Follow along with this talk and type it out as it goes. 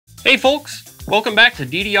Hey folks, welcome back to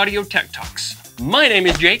DD Audio Tech Talks. My name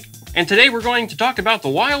is Jake, and today we're going to talk about the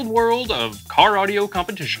wild world of car audio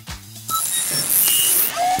competition.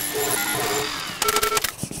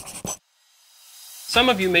 Some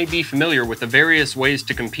of you may be familiar with the various ways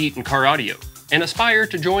to compete in car audio and aspire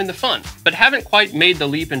to join the fun, but haven't quite made the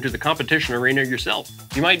leap into the competition arena yourself.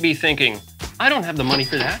 You might be thinking, I don't have the money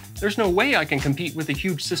for that. There's no way I can compete with the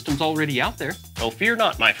huge systems already out there. Well, fear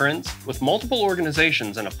not, my friends. With multiple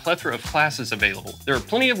organizations and a plethora of classes available, there are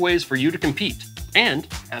plenty of ways for you to compete and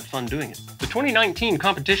have fun doing it. The 2019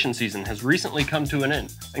 competition season has recently come to an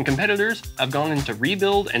end, and competitors have gone into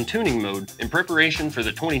rebuild and tuning mode in preparation for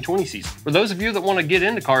the 2020 season. For those of you that want to get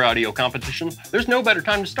into car audio competition, there's no better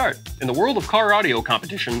time to start. In the world of car audio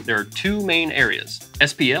competition, there are two main areas: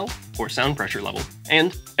 SPL, or sound pressure level,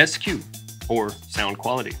 and SQ, or sound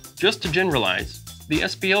quality. Just to generalize, the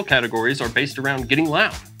SPL categories are based around getting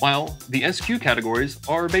loud, while the SQ categories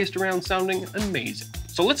are based around sounding amazing.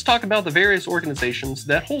 So let's talk about the various organizations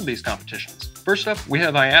that hold these competitions. First up, we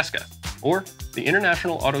have IASCA, or the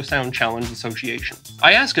International Auto Sound Challenge Association.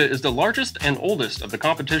 IASCA is the largest and oldest of the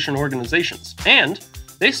competition organizations, and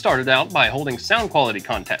they started out by holding sound quality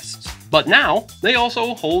contests. But now, they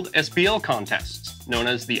also hold SPL contests, known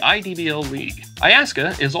as the IDBL League.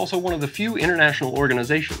 IASCA is also one of the few international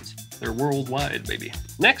organizations. They're worldwide, baby.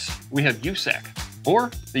 Next, we have USAC,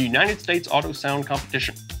 or the United States Auto Sound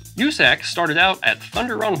Competition. USAC started out at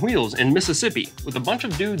Thunder on Wheels in Mississippi with a bunch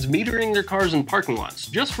of dudes metering their cars in parking lots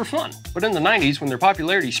just for fun. But in the 90s, when their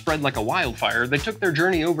popularity spread like a wildfire, they took their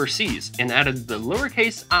journey overseas and added the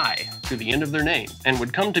lowercase I to the end of their name and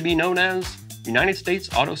would come to be known as United States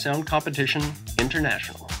Auto Sound Competition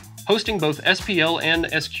International. Hosting both SPL and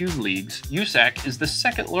SQ leagues, USAC is the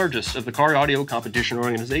second largest of the car audio competition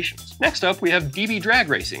organizations. Next up, we have DB Drag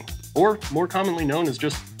Racing, or more commonly known as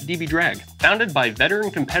just DB Drag. Founded by veteran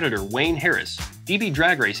competitor Wayne Harris, DB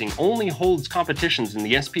Drag Racing only holds competitions in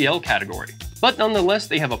the SPL category, but nonetheless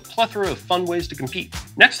they have a plethora of fun ways to compete.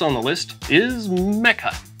 Next on the list is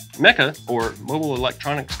MECA. MECA, or Mobile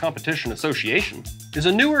Electronics Competition Association, is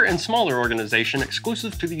a newer and smaller organization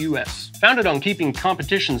exclusive to the US. Founded on keeping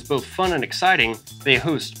competitions both fun and exciting, they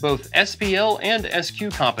host both SPL and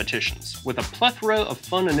SQ competitions, with a plethora of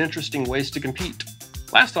fun and interesting ways to compete.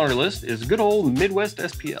 Last on our list is good old Midwest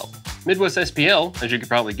SPL. Midwest SPL, as you could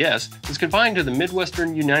probably guess, is confined to the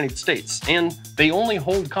Midwestern United States, and they only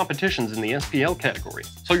hold competitions in the SPL category.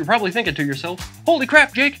 So you're probably thinking to yourself, holy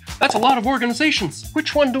crap, Jake, that's a lot of organizations.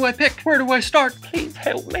 Which one do I pick? Where do I start? Please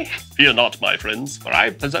help me. Fear not, my friends, for I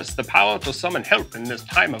possess the power to summon help in this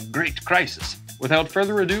time of great crisis. Without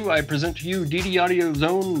further ado, I present to you DD Audio's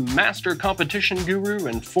own master competition guru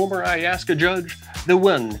and former IASCA judge, the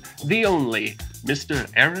one, the only, Mr.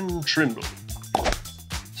 Aaron Trimble.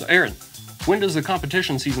 So Aaron, when does the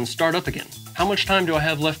competition season start up again? How much time do I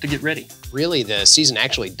have left to get ready? Really, the season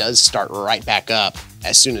actually does start right back up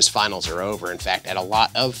as soon as finals are over. In fact, at a lot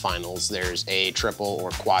of finals, there's a triple or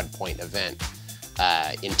quad point event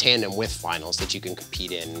in tandem with finals that you can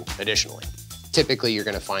compete in additionally. Typically, you're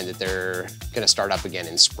going to find that they're going to start up again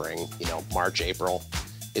in spring. You know, March, April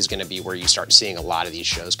is going to be where you start seeing a lot of these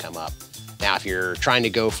shows come up. Now, if you're trying to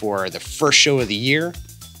go for the first show of the year,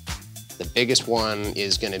 the biggest one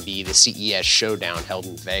is going to be the CES Showdown held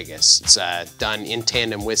in Vegas. It's done in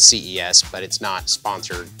tandem with CES, but it's not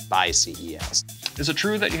sponsored by CES. Is it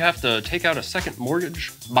true that you have to take out a second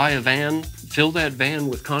mortgage, buy a van, fill that van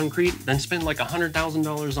with concrete, then spend like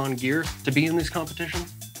 $100,000 on gear to be in these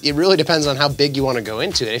competitions? It really depends on how big you want to go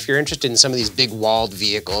into it. If you're interested in some of these big walled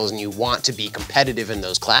vehicles and you want to be competitive in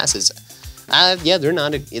those classes, yeah, they're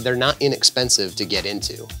not inexpensive to get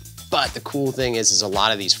into. But the cool thing is a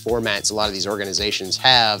lot of these formats, a lot of these organizations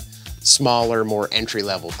have smaller, more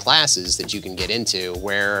entry-level classes that you can get into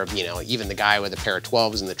where, you know, even the guy with a pair of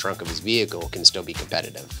 12s in the trunk of his vehicle can still be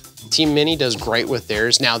competitive. Team Mini does great with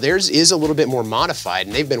theirs. Now, theirs is a little bit more modified,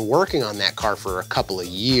 and they've been working on that car for a couple of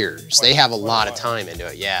years. They have a lot of time into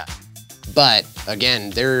it, yeah. But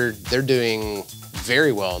again, they're doing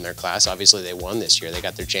very well in their class. Obviously, they won this year. They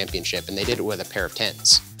got their championship, and they did it with a pair of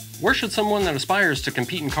 10s. Where should someone that aspires to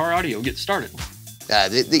compete in car audio get started?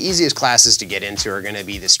 The easiest classes to get into are going to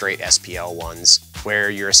be the straight SPL ones,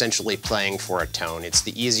 where you're essentially playing for a tone. It's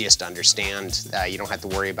the easiest to understand. You don't have to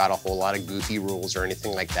worry about a whole lot of goofy rules or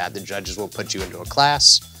anything like that. The judges will put you into a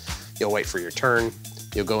class. You'll wait for your turn.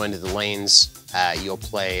 You'll go into the lanes. You'll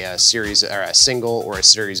play a series, or a single or a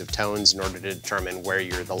series of tones in order to determine where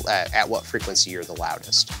you're at what frequency you're the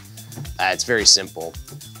loudest. It's very simple.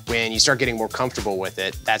 When you start getting more comfortable with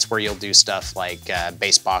it, that's where you'll do stuff like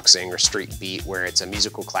bass boxing or street beat, where it's a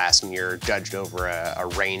musical class and you're judged over a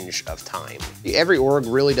range of time. Every org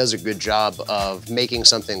really does a good job of making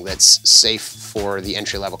something that's safe for the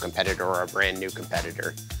entry-level competitor or a brand new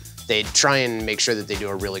competitor. They try and make sure that they do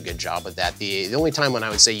a really good job of that. The only time when I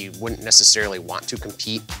would say you wouldn't necessarily want to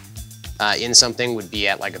compete in something would be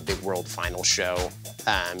at like a big world final show,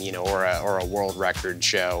 you know, or a world record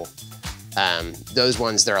show. Those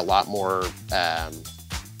ones, they're a lot more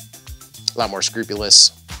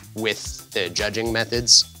scrupulous with the judging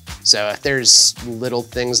methods. So if there's little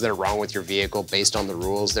things that are wrong with your vehicle based on the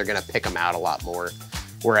rules, they're gonna pick them out a lot more.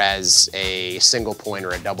 Whereas a single point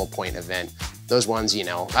or a double point event, those ones, you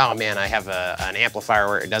know, oh man, I have an amplifier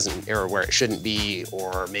where it doesn't, or where it shouldn't be,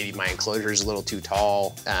 or maybe my enclosure is a little too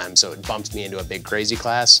tall, so it bumps me into a big crazy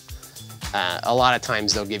class. A lot of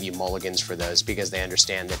times they'll give you mulligans for those because they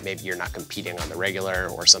understand that maybe you're not competing on the regular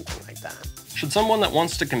or something like that. Should someone that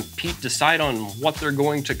wants to compete decide on what they're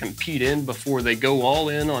going to compete in before they go all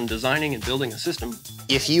in on designing and building a system?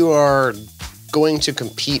 If you are going to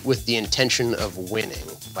compete with the intention of winning,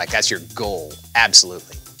 like that's your goal,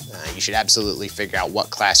 absolutely. You should absolutely figure out what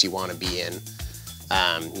class you want to be in.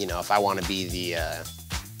 You know, if I want to be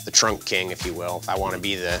the trunk king, if you will, if I want to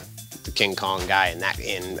be the King Kong guy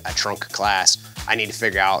in a trunk class, I need to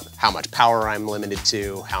figure out how much power I'm limited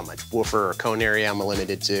to, how much woofer or cone area I'm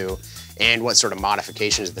limited to, and what sort of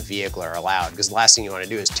modifications of the vehicle are allowed. Because the last thing you want to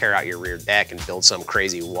do is tear out your rear deck and build some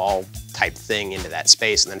crazy wall type thing into that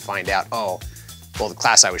space and then find out, oh, well, the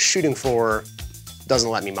class I was shooting for doesn't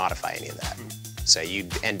let me modify any of that. So you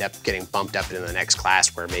end up getting bumped up into the next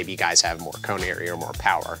class where maybe guys have more cone area or more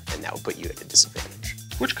power, and that will put you at a disadvantage.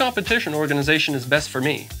 Which competition organization is best for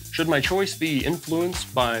me? Should my choice be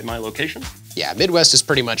influenced by my location? Yeah, Midwest is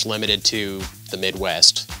pretty much limited to the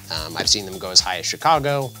Midwest. I've seen them go as high as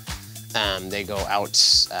Chicago. They go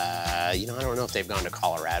out, you know, I don't know if they've gone to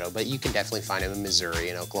Colorado, but you can definitely find them in Missouri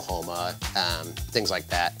and Oklahoma, things like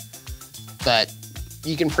that. But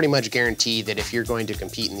you can pretty much guarantee that if you're going to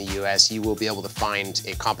compete in the US, you will be able to find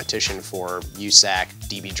a competition for USAC,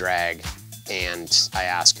 DB Drag, and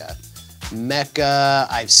IASCA. Mecca,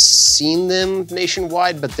 I've seen them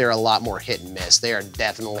nationwide, but they're a lot more hit and miss. They are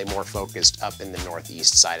definitely more focused up in the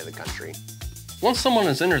northeast side of the country. Once someone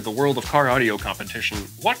has entered the world of car audio competition,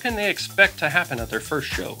 what can they expect to happen at their first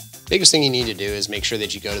show? Biggest thing you need to do is make sure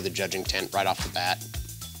that you go to the judging tent right off the bat,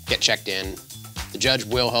 get checked in. The judge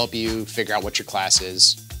will help you figure out what your class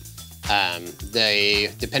is.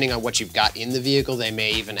 Depending on what you've got in the vehicle, they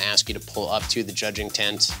may even ask you to pull up to the judging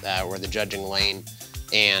tent or the judging lane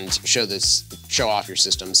and show off your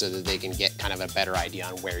system so that they can get kind of a better idea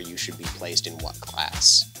on where you should be placed in what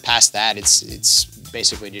class. Past that, it's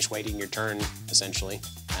basically just waiting your turn, essentially.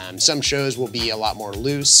 Some shows will be a lot more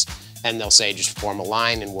loose, and they'll say just form a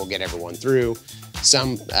line and we'll get everyone through.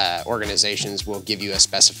 Some organizations will give you a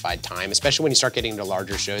specified time, especially when you start getting to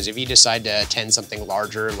larger shows. If you decide to attend something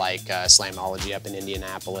larger like Slamology up in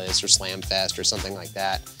Indianapolis or Slamfest or something like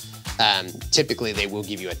that, typically they will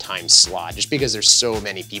give you a time slot. Just because there's so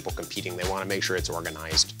many people competing, they want to make sure it's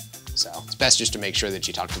organized. So it's best just to make sure that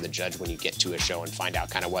you talk to the judge when you get to a show and find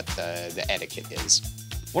out kind of what the etiquette is.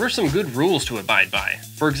 What are some good rules to abide by?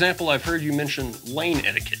 For example, I've heard you mention lane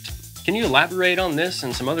etiquette. Can you elaborate on this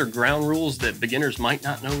and some other ground rules that beginners might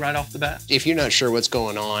not know right off the bat? If you're not sure what's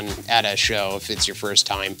going on at a show, if it's your first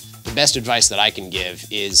time, the best advice that I can give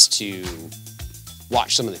is to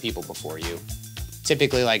watch some of the people before you.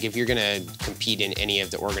 Typically, like if you're gonna compete in any of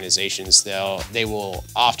the organizations, they will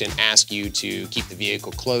often ask you to keep the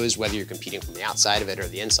vehicle closed, whether you're competing from the outside of it or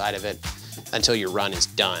the inside of it, until your run is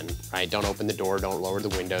done, right? Don't open the door, don't lower the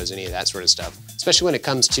windows, any of that sort of stuff. Especially when it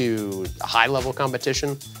comes to a high-level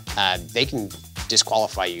competition, they can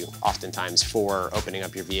disqualify you oftentimes for opening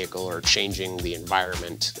up your vehicle or changing the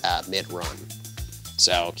environment mid-run.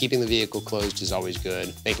 So keeping the vehicle closed is always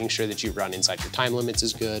good. Making sure that you run inside your time limits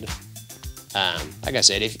is good. Like I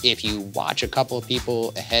said, if you watch a couple of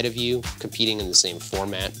people ahead of you competing in the same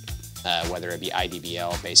format, whether it be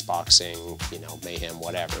IDBL, bass boxing, you know, mayhem,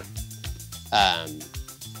 whatever,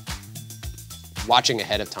 watching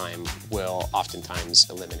ahead of time will oftentimes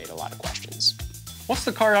eliminate a lot of questions. What's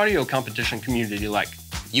the car audio competition community like?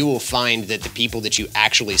 You will find that the people that you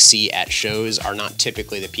actually see at shows are not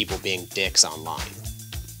typically the people being dicks online.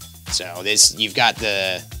 So you've got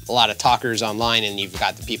a lot of talkers online, and you've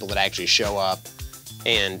got the people that actually show up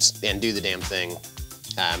and do the damn thing.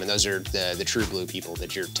 And those are the true blue people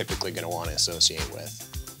that you're typically going to want to associate with.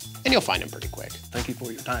 And you'll find them pretty quick. Thank you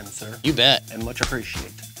for your time, sir. You bet. And much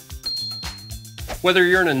appreciated. Whether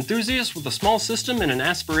you're an enthusiast with a small system and an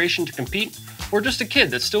aspiration to compete, or just a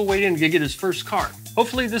kid that's still waiting to get his first car,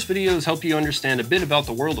 hopefully this video has helped you understand a bit about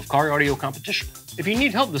the world of car audio competition. If you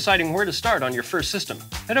need help deciding where to start on your first system,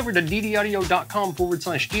 head over to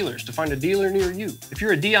ddaudio.com/dealers to find a dealer near you. If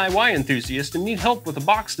you're a DIY enthusiast and need help with a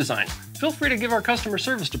box design, feel free to give our customer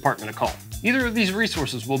service department a call. Either of these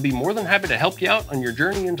resources will be more than happy to help you out on your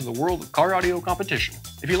journey into the world of car audio competition.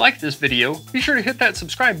 If you liked this video, be sure to hit that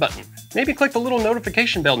subscribe button. Maybe click the little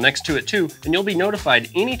notification bell next to it too, and you'll be notified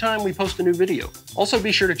anytime we post a new video. Also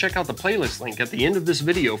be sure to check out the playlist link at the end of this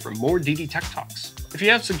video for more DD Tech Talks. If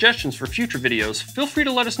you have suggestions for future videos, feel free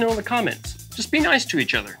to let us know in the comments. Just be nice to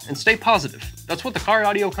each other and stay positive. That's what the car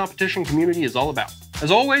audio competition community is all about.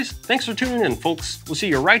 As always, thanks for tuning in, folks. We'll see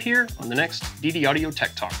you right here on the next DD Audio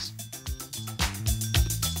Tech Talks.